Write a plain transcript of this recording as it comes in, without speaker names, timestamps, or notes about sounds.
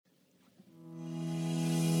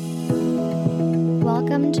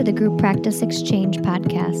Welcome to the Group Practice Exchange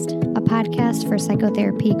podcast, a podcast for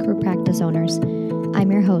psychotherapy group practice owners.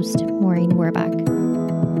 I'm your host, Maureen Werbach.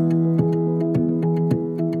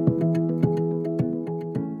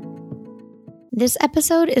 This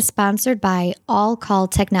episode is sponsored by All Call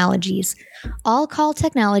Technologies. All Call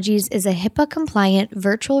Technologies is a HIPAA-compliant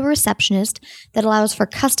virtual receptionist that allows for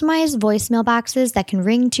customized voicemail boxes that can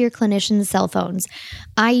ring to your clinicians' cell phones.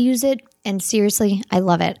 I use it, and seriously, I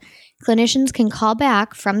love it. Clinicians can call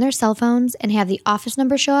back from their cell phones and have the office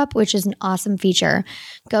number show up, which is an awesome feature.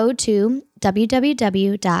 Go to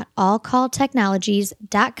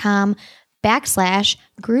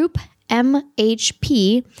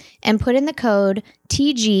www.allcalltechnologies.com/group-MHP and put in the code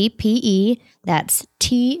TGPE, that's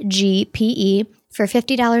TGPE, for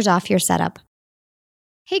 $50 off your setup.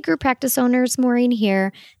 Hey group practice owners, Maureen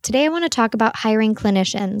here. Today I want to talk about hiring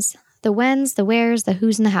clinicians, the whens, the wheres, the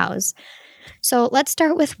who's, and the hows. So let's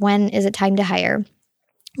start with when is it time to hire.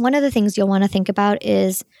 One of the things you'll want to think about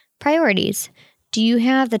is priorities. Do you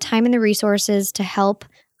have the time and the resources to help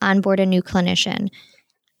onboard a new clinician?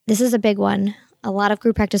 This is a big one. A lot of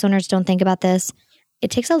group practice owners don't think about this. It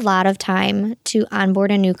takes a lot of time to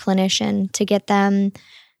onboard a new clinician, to get them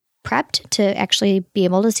prepped to actually be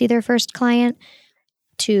able to see their first client,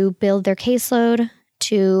 to build their caseload,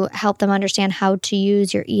 to help them understand how to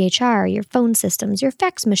use your EHR, your phone systems, your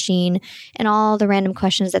fax machine, and all the random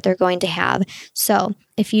questions that they're going to have. So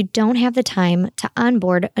if you don't have the time to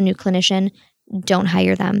onboard a new clinician, don't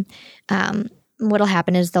hire them. What'll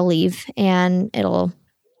happen is they'll leave and it'll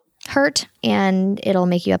hurt and it'll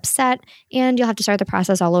make you upset and you'll have to start the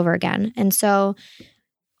process all over again. And so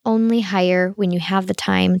only hire when you have the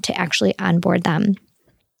time to actually onboard them.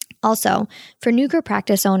 Also, for new group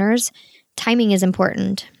practice owners, timing is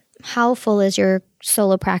important. How full is your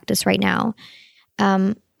solo practice right now?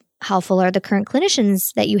 How full are the current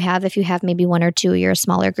clinicians that you have if you have maybe one or two, you're a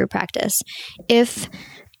smaller group practice? If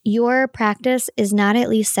your practice is not at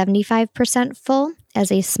least 75% full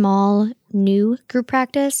as a small new group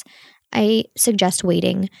practice, I suggest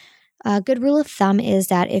waiting. A good rule of thumb is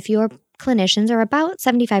that if your clinicians are about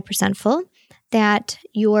 75% full, that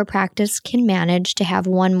your practice can manage to have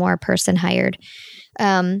one more person hired.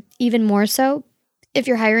 Even more so, if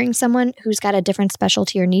you're hiring someone who's got a different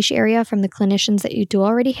specialty or niche area from the clinicians that you do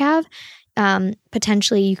already have,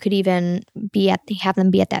 potentially you could even have them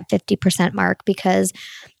be at that 50% mark because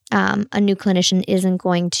a new clinician isn't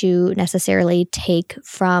going to necessarily take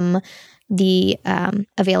from the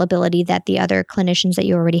availability that the other clinicians that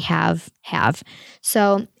you already have.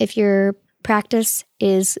 So if your practice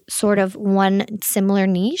is sort of one similar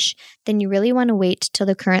niche, then you really want to wait till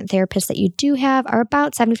the current therapists that you do have are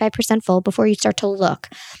about 75% full before you start to look.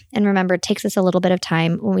 And remember, it takes us a little bit of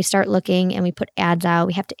time. When we start looking and we put ads out,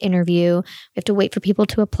 we have to interview, we have to wait for people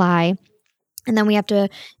to apply. And then we have to,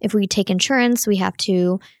 if we take insurance, we have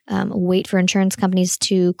to wait for insurance companies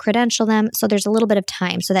to credential them. So there's a little bit of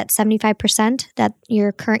time. So that 75% that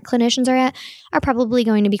your current clinicians are at are probably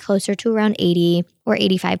going to be closer to around 80 or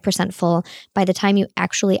 85% full by the time you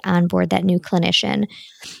actually onboard that new clinician.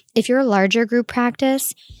 If you're a larger group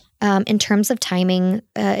practice, in terms of timing,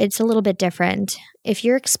 it's a little bit different. If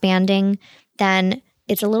you're expanding, then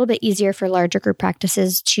it's a little bit easier for larger group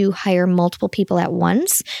practices to hire multiple people at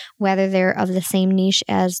once, whether they're of the same niche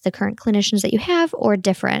as the current clinicians that you have or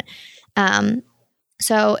different.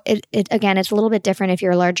 So again, it's a little bit different if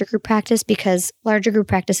you're a larger group practice because larger group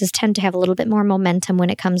practices tend to have a little bit more momentum when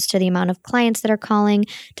it comes to the amount of clients that are calling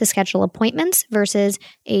to schedule appointments versus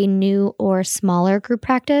a new or smaller group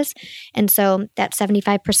practice. And so that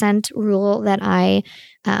 75% rule that I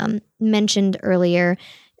mentioned earlier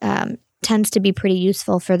tends to be pretty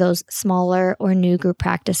useful for those smaller or new group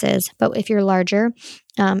practices. But if you're larger,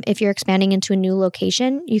 if you're expanding into a new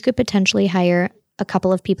location, you could potentially hire a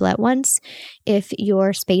couple of people at once. If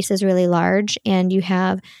your space is really large and you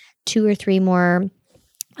have two or three more,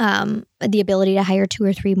 the ability to hire two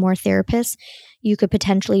or three more therapists, you could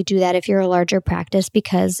potentially do that if you're a larger practice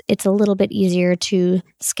because it's a little bit easier to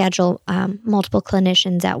schedule multiple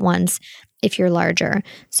clinicians at once if you're larger.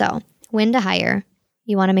 So when to hire?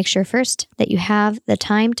 You want to make sure first that you have the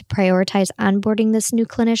time to prioritize onboarding this new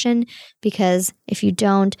clinician because if you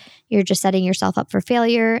don't, you're just setting yourself up for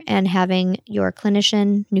failure and having your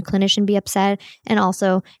new clinician be upset and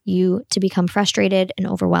also you to become frustrated and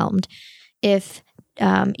overwhelmed. If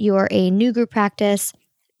you're a new group practice,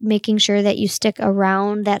 making sure that you stick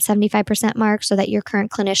around that 75% mark so that your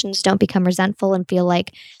current clinicians don't become resentful and feel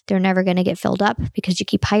like they're never going to get filled up because you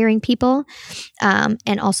keep hiring people.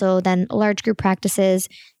 And also then large group practices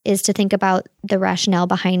is to think about the rationale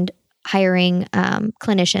behind hiring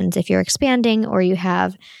clinicians. If you're expanding or you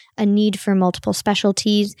have a need for multiple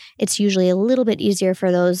specialties, it's usually a little bit easier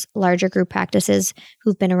for those larger group practices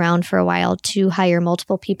who've been around for a while to hire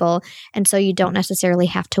multiple people. And so you don't necessarily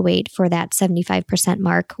have to wait for that 75%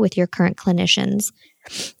 mark with your current clinicians.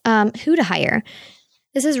 Who to hire?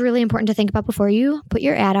 This is really important to think about before you put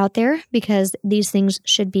your ad out there, because these things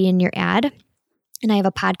should be in your ad. And I have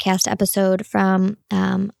a podcast episode from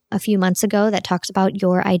a few months ago that talks about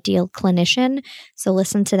your ideal clinician. So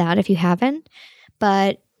listen to that if you haven't.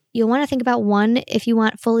 But you'll want to think about, one, if you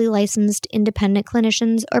want fully licensed independent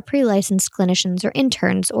clinicians or pre-licensed clinicians or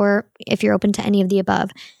interns, or if you're open to any of the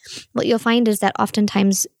above. What you'll find is that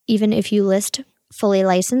oftentimes, even if you list fully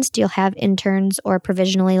licensed, you'll have interns or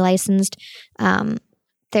provisionally licensed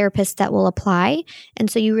therapists that will apply. And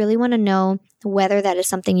so you really want to know whether that is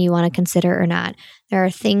something you want to consider or not. There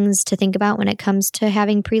are things to think about when it comes to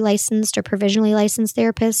having pre-licensed or provisionally licensed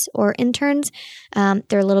therapists or interns.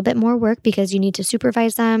 They're a little bit more work because you need to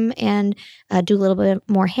supervise them and do a little bit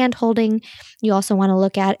more hand-holding. You also want to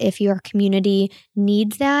look at if your community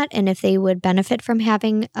needs that and if they would benefit from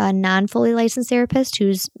having a non-fully licensed therapist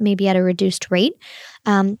who's maybe at a reduced rate.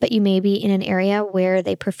 But you may be in an area where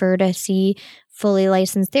they prefer to see fully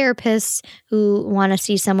licensed therapists who want to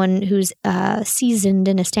see someone who's seasoned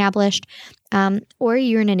and established, or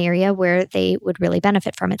you're in an area where they would really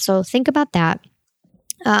benefit from it. So think about that.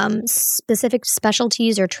 Specific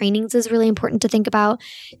specialties or trainings is really important to think about.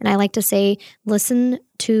 And I like to say, listen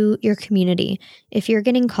to your community. If you're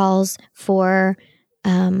getting calls for,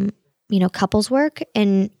 couples work,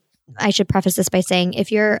 and I should preface this by saying,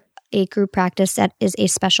 if you're a group practice that is a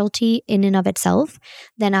specialty in and of itself,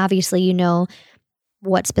 then obviously you know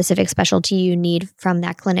what specific specialty you need from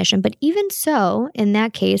that clinician. But even so, in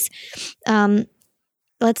that case,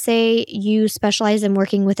 let's say you specialize in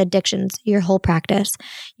working with addictions your whole practice.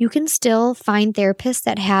 You can still find therapists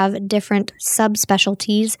that have different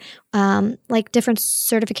subspecialties, like different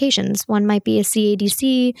certifications. One might be a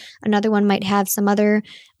CADC, another one might have some other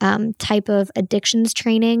type of addictions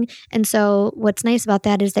training. And so what's nice about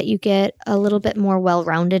that is that you get a little bit more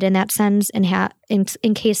well-rounded in that sense, and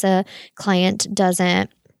in case a client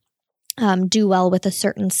doesn't do well with a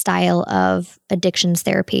certain style of addictions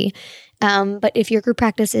therapy. But if your group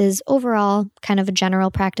practice is overall kind of a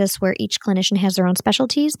general practice where each clinician has their own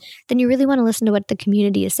specialties, then you really want to listen to what the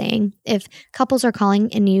community is saying. If couples are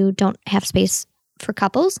calling and you don't have space for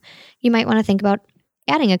couples, you might want to think about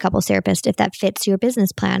adding a couples therapist if that fits your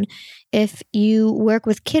business plan. If you work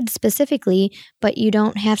with kids specifically, but you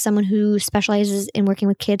don't have someone who specializes in working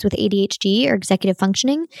with kids with ADHD or executive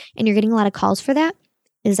functioning, and you're getting a lot of calls for that,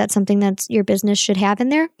 is that something that your business should have in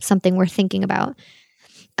there? Something worth thinking about.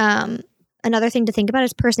 Another thing to think about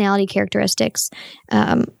is personality characteristics.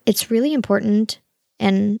 It's really important,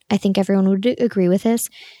 and I think everyone would agree with this,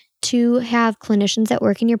 to have clinicians that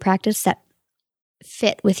work in your practice that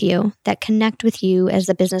fit with you, that connect with you as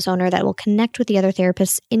a business owner, that will connect with the other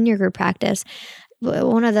therapists in your group practice.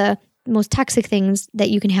 One of the most toxic things that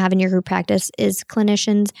you can have in your group practice is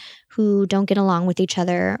clinicians who don't get along with each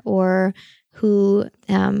other, or who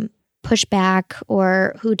push back,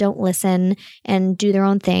 or who don't listen and do their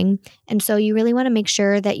own thing. And so you really want to make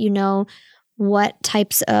sure that you know what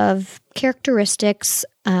types of characteristics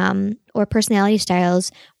or personality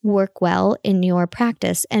styles work well in your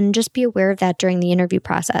practice, and just be aware of that during the interview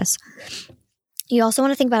process. You also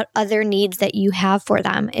want to think about other needs that you have for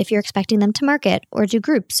them. If you're expecting them to market or do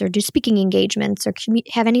groups or do speaking engagements or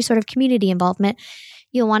have any sort of community involvement,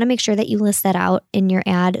 you'll want to make sure that you list that out in your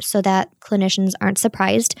ad so that clinicians aren't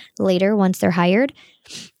surprised later once they're hired.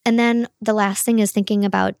 And then the last thing is thinking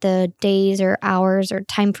about the days or hours or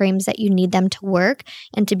timeframes that you need them to work,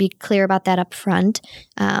 and to be clear about that up front.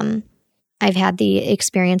 I've had the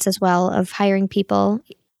experience as well of hiring people,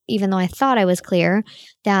 even though I thought I was clear,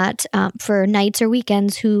 that for nights or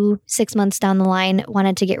weekends who 6 months down the line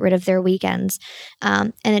wanted to get rid of their weekends.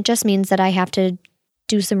 And it just means that I have to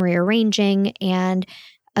do some rearranging and,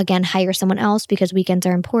 again, hire someone else because weekends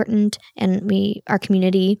are important. And our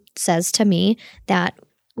community says to me that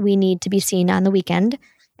we need to be seen on the weekend.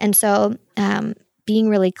 And so being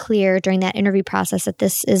really clear during that interview process that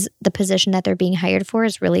this is the position that they're being hired for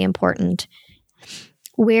is really important.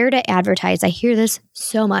 Where to advertise? I hear this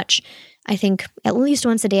so much. I think at least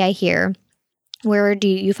once a day I hear, where do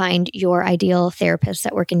you find your ideal therapists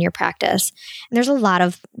that work in your practice? And there's a lot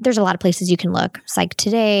of places you can look. Psych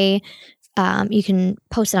Today. You can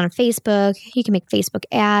post it on Facebook. You can make Facebook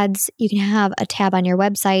ads. You can have a tab on your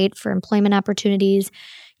website for employment opportunities.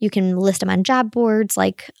 You can list them on job boards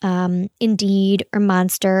like Indeed or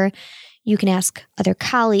Monster. You can ask other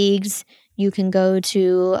colleagues. You can go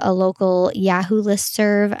to a local Yahoo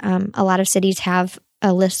listserv. A lot of cities have a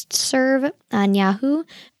listserv on Yahoo.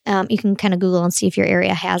 You can kind of Google and see if your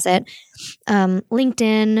area has it.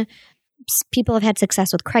 LinkedIn, people have had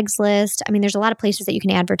success with Craigslist. I mean, there's a lot of places that you can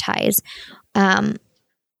advertise.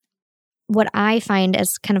 What I find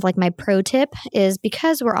as kind of like my pro tip is,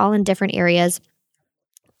 because we're all in different areas,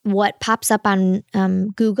 what pops up on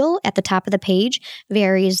Google at the top of the page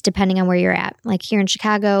varies depending on where you're at. Like here in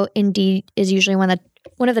Chicago, Indeed is usually one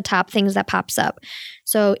of the top things that pops up.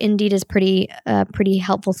 So Indeed is pretty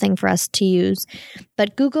helpful thing for us to use.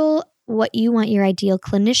 But Google what you want your ideal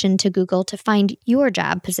clinician to Google to find your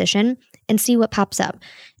job position and see what pops up.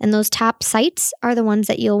 And those top sites are the ones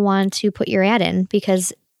that you'll want to put your ad in,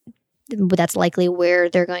 because that's likely where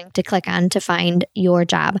they're going to click on to find your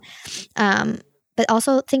job. But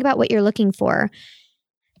also think about what you're looking for.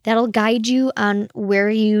 That'll guide you on where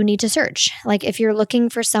you need to search. Like if you're looking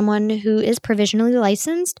for someone who is provisionally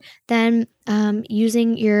licensed, then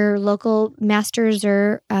using your local master's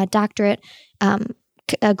or doctorate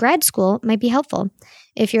grad school might be helpful.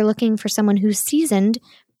 If you're looking for someone who's seasoned,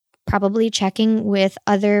 probably checking with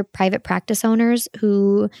other private practice owners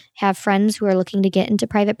who have friends who are looking to get into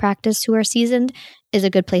private practice who are seasoned is a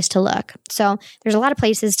good place to look. So there's a lot of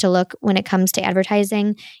places to look when it comes to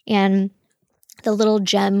advertising, and the little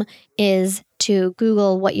gem is to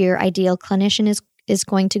Google what your ideal clinician is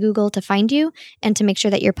going to Google to find you, and to make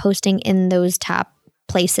sure that you're posting in those top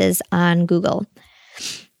places on Google.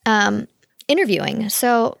 Interviewing.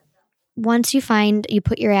 So once you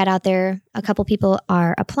put your ad out there, a couple people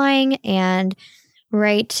are applying, and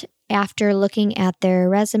right after looking at their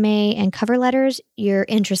resume and cover letters, you're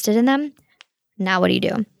interested in them. Now what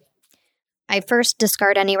do? I first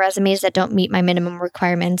discard any resumes that don't meet my minimum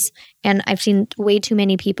requirements. And I've seen way too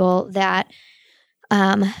many people that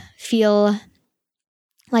feel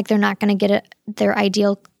like they're not going to get their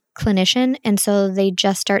ideal clinician. And so they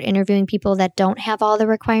just start interviewing people that don't have all the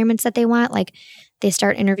requirements that they want. Like they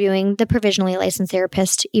start interviewing the provisionally licensed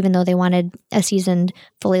therapist, even though they wanted a seasoned,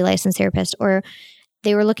 fully licensed therapist. Or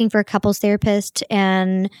they were looking for a couples therapist,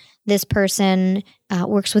 and this person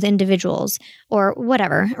works with individuals, or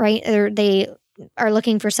whatever, right? Or they are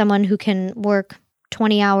looking for someone who can work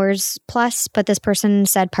 20 hours plus, but this person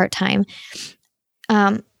said part-time.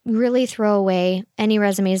 Really throw away any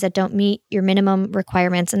resumes that don't meet your minimum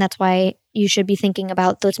requirements. And that's why you should be thinking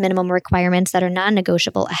about those minimum requirements that are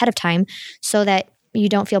non-negotiable ahead of time, so that you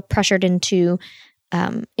don't feel pressured into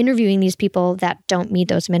interviewing these people that don't meet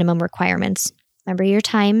those minimum requirements. Remember, your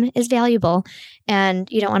time is valuable, and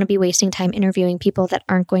you don't want to be wasting time interviewing people that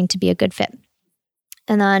aren't going to be a good fit.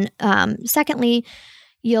 And then secondly,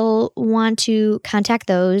 you'll want to contact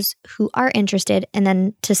those who are interested, and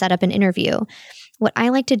then to set up an interview. What I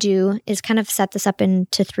like to do is kind of set this up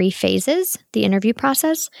into 3 phases, the interview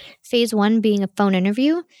process. Phase 1 being a phone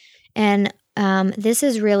interview. And this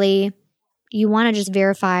is really, you want to just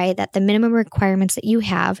verify that the minimum requirements that you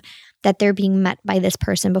have, that they're being met by this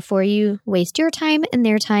person before you waste your time and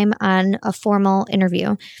their time on a formal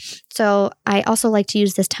interview. So I also like to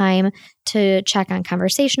use this time to check on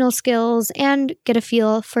conversational skills and get a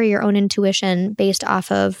feel for your own intuition based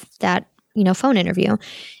off of that phone interview.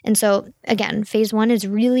 And so again, phase 1 is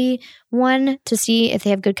really, 1, to see if they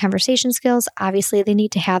have good conversation skills. Obviously, they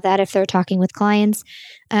need to have that if they're talking with clients.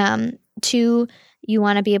 2, you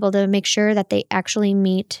want to be able to make sure that they actually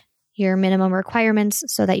meet your minimum requirements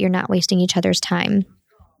so that you're not wasting each other's time.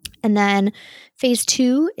 And then phase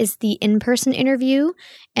 2 is the in-person interview.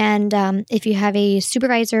 And if you have a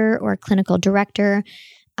supervisor or a clinical director,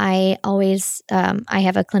 I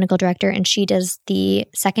have a clinical director, and she does the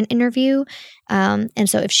second interview. And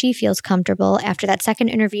so if she feels comfortable after that second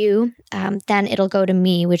interview, then it'll go to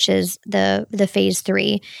me, which is the phase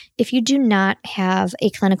 3. If you do not have a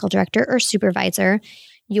clinical director or supervisor,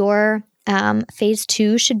 your phase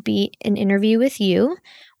 2 should be an interview with you,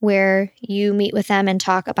 where you meet with them and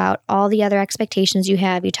talk about all the other expectations you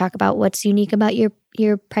have. You talk about what's unique about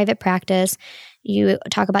your private practice. You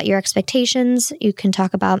talk about your expectations. You can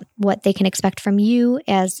talk about what they can expect from you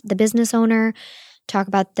as the business owner. Talk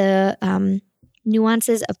about the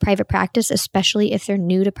nuances of private practice, especially if they're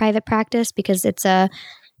new to private practice, because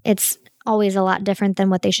it's always a lot different than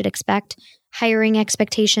what they should expect. Hiring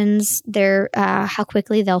expectations, how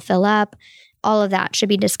quickly they'll fill up. All of that should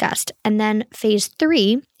be discussed. And then phase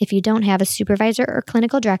 3, if you don't have a supervisor or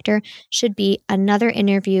clinical director, should be another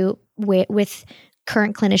interview with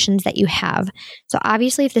current clinicians that you have. So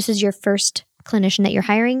obviously, if this is your first clinician that you're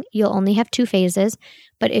hiring, you'll only have 2 phases.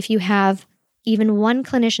 But if you have even one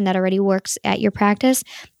clinician that already works at your practice,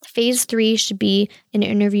 phase 3 should be an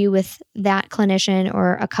interview with that clinician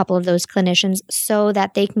or a couple of those clinicians so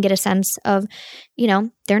that they can get a sense of,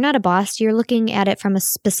 they're not a boss. You're looking at it from a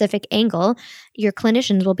specific angle. Your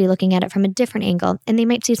clinicians will be looking at it from a different angle, and they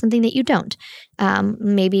might see something that you don't.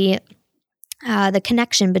 Maybe the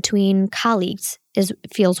connection between colleagues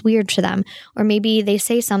feels weird to them, or maybe they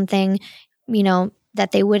say something,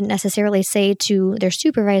 that they wouldn't necessarily say to their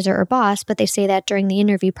supervisor or boss, but they say that during the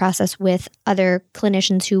interview process with other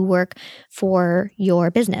clinicians who work for your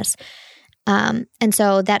business. And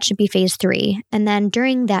so that should be phase 3. And then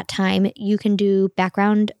during that time, you can do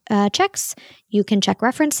background checks. You can check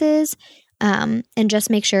references and just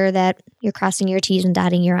make sure that you're crossing your T's and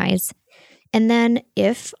dotting your I's. And then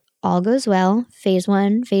if all goes well, phase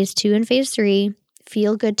 1, phase 2, and phase 3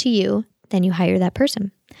 feel good to you, then you hire that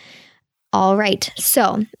person. All right.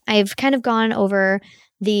 So I've kind of gone over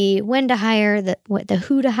the when to hire, the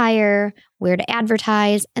who to hire, where to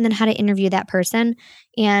advertise, and then how to interview that person.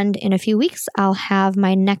 And in a few weeks, I'll have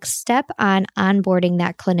my next step on onboarding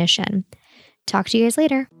that clinician. Talk to you guys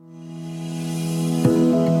later.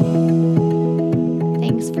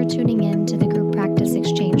 Thanks for tuning in to the Group Practice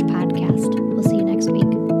Exchange